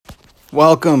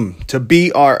Welcome to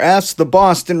BRS, the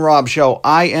Boston Rob Show.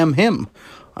 I am him.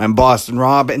 I'm Boston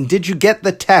Rob. And did you get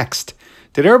the text?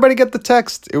 Did everybody get the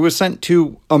text? It was sent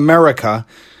to America.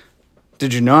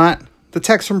 Did you not? The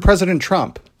text from President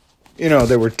Trump. You know,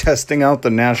 they were testing out the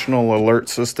National Alert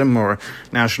System or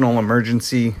National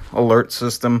Emergency Alert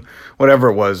System, whatever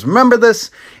it was. Remember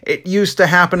this? It used to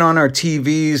happen on our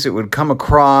TVs. It would come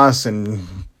across and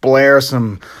blare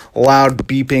some loud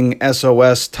beeping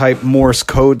SOS type Morse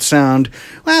code sound.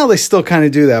 Well, they still kind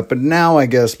of do that, but now I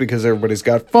guess because everybody's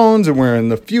got phones and we're in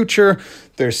the future,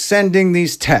 they're sending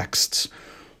these texts.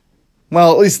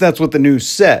 Well, at least that's what the news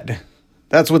said.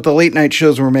 That's what the late night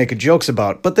shows were making jokes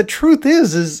about. But the truth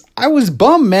is I was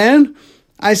bummed, man.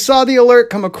 I saw the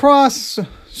alert come across,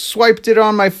 swiped it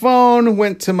on my phone,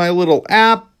 went to my little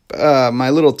app, my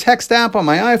little text app on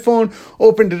my iPhone,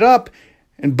 opened it up,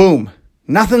 and boom.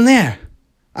 Nothing there.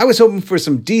 I was hoping for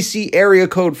some DC area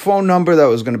code phone number that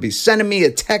was going to be sending me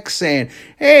a text saying,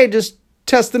 hey, just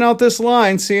testing out this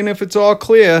line, seeing if it's all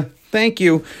clear. Thank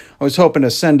you. I was hoping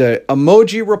to send a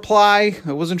emoji reply.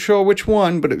 I wasn't sure which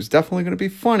one, but it was definitely going to be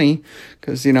funny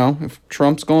because, you know, if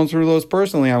Trump's going through those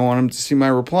personally, I want him to see my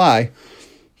reply.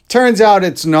 Turns out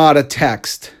it's not a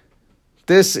text.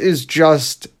 This is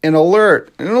just an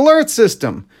alert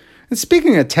system. And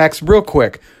speaking of text, real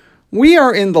quick, we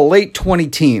are in the late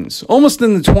 20-teens, almost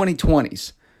in the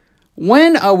 2020s.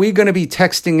 When are we going to be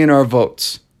texting in our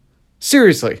votes?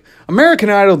 Seriously, American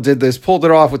Idol did this, pulled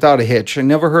it off without a hitch. I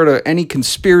never heard of any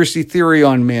conspiracy theory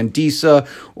on Mandisa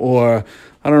or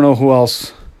I don't know who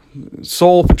else,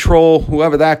 Soul Patrol,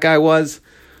 whoever that guy was.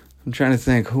 I'm trying to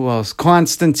think who else.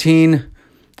 Constantine.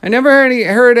 I never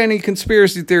heard any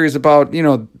conspiracy theories about, you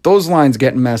know, those lines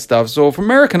getting messed up. So if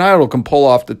American Idol can pull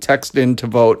off the text in to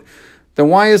vote, then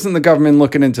why isn't the government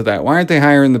looking into that? Why aren't they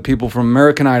hiring the people from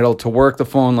American Idol to work the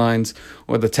phone lines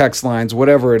or the text lines,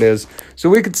 whatever it is, so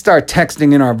we could start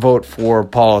texting in our vote for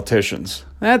politicians?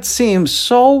 That seems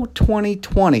so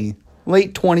 2020,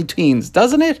 late 20-teens,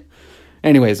 doesn't it?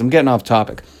 Anyways, I'm getting off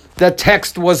topic. The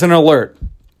text was an alert.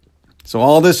 So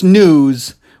all this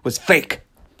news was fake.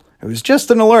 It was just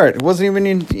an alert. It wasn't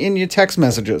even in your text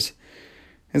messages.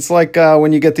 It's like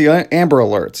when you get the Amber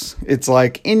Alerts. It's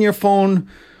like in your phone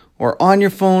or on your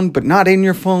phone, but not in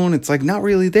your phone. It's like not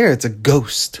really there. It's a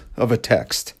ghost of a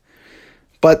text.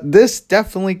 But this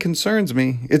definitely concerns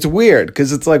me. It's weird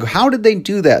because it's like, how did they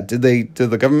do that? Did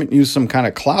the government use some kind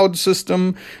of cloud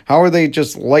system? How are they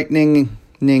just lightning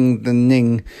the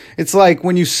ning? It's like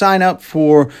when you sign up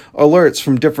for alerts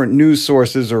from different news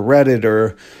sources or Reddit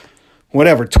or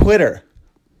whatever, Twitter.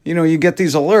 You know, you get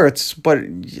these alerts, but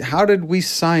how did we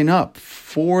sign up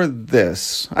for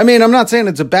this? I mean, I'm not saying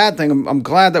it's a bad thing. I'm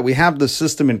glad that we have the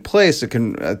system in place.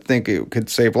 I think it could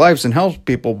save lives and help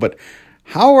people, but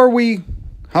how are we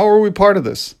part of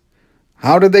this?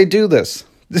 How did they do this?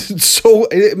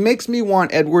 It makes me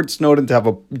want Edward Snowden to have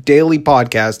a daily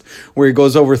podcast where he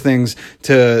goes over things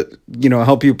to, you know,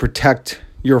 help you protect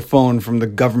your phone from the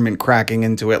government cracking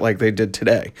into it like they did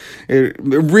today.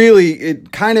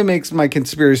 It kind of makes my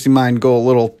conspiracy mind go a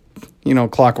little, you know,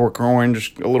 Clockwork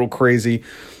Orange, a little crazy,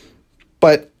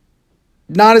 but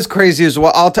not as crazy as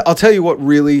well. I'll tell you what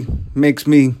really makes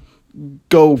me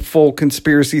go full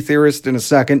conspiracy theorist in a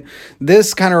second.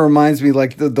 This kind of reminds me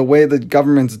like the way the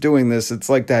government's doing this. It's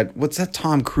like that, what's that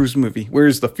Tom Cruise movie?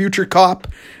 Where's the future cop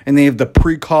and they have the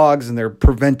precogs and they're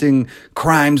preventing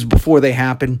crimes before they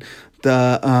happen.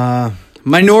 The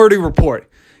Minority Report.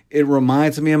 It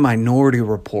reminds me of Minority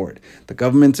Report. The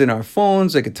government's in our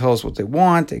phones. They can tell us what they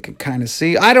want. They can kind of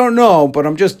see. I don't know, but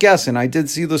I'm just guessing. I did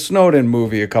see the Snowden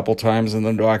movie a couple times in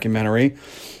the documentary.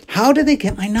 How did they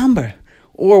get my number?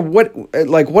 Or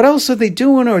what else are they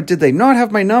doing? Or did they not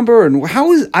have my number? And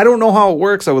I don't know how it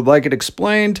works. I would like it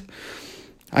explained.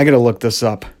 I got to look this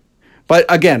up. But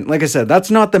again, like I said,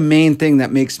 that's not the main thing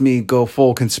that makes me go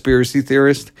full conspiracy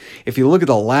theorist. If you look at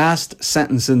the last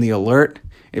sentence in the alert,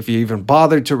 if you even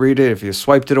bothered to read it, if you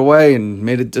swiped it away and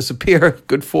made it disappear,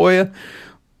 good for you.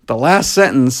 The last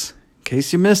sentence, in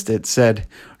case you missed it, said,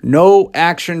 no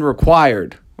action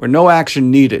required or no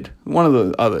action needed. One of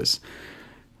the others.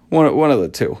 One of the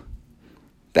two.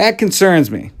 That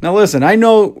concerns me. Now listen, I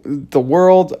know the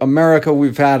world, America,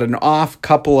 we've had an off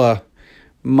couple of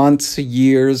months,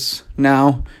 years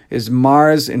now. Is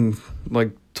Mars in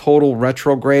like total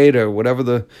retrograde or whatever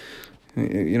the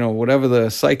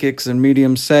psychics and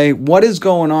mediums say? What is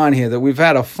going on here that we've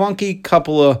had a funky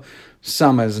couple of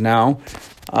summers now?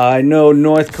 I know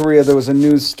North Korea, there was a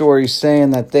news story saying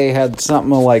that they had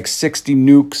something like 60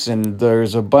 nukes and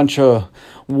there's a bunch of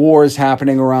wars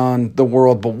happening around the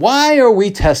world. But why are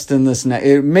we testing this now?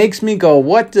 It makes me go,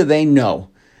 what do they know?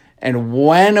 And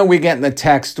when are we getting the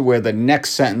text where the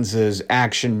next sentence is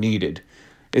action needed?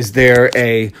 Is there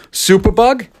a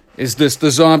superbug? Is this the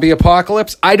zombie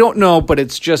apocalypse? I don't know, but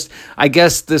it's just, I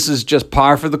guess this is just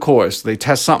par for the course. They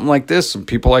test something like this, and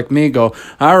people like me go,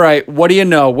 all right, what do you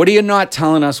know? What are you not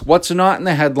telling us? What's not in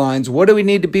the headlines? What do we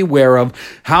need to be aware of?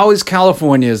 How is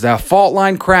California? Is that fault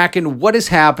line cracking? What is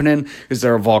happening? Is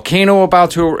there a volcano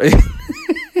about to...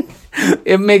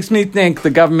 It makes me think the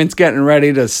government's getting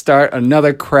ready to start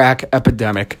another crack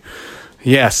epidemic.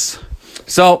 Yes.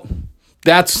 So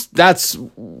that's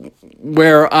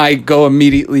where I go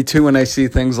immediately to when I see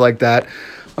things like that.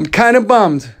 I'm kind of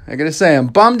bummed. I gotta say, I'm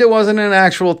bummed it wasn't an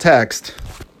actual text.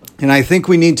 And I think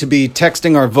we need to be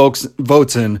texting our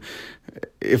votes in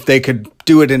if they could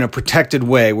do it in a protected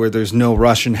way where there's no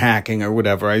Russian hacking or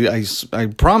whatever. I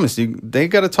promise you, they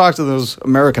got to talk to those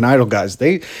American Idol guys.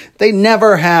 They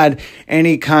never had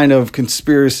any kind of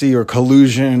conspiracy or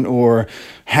collusion or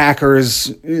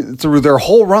hackers through their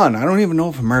whole run. I don't even know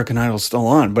if American Idol's still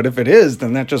on, but if it is,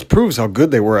 then that just proves how good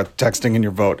they were at texting in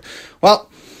your vote. Well,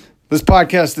 this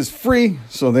podcast is free,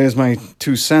 so there's my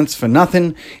 2 cents for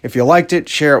nothing. If you liked it,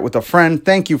 share it with a friend.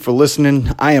 Thank you for listening.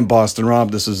 I am Boston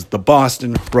Rob. This is the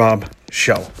Boston Rob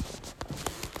Show.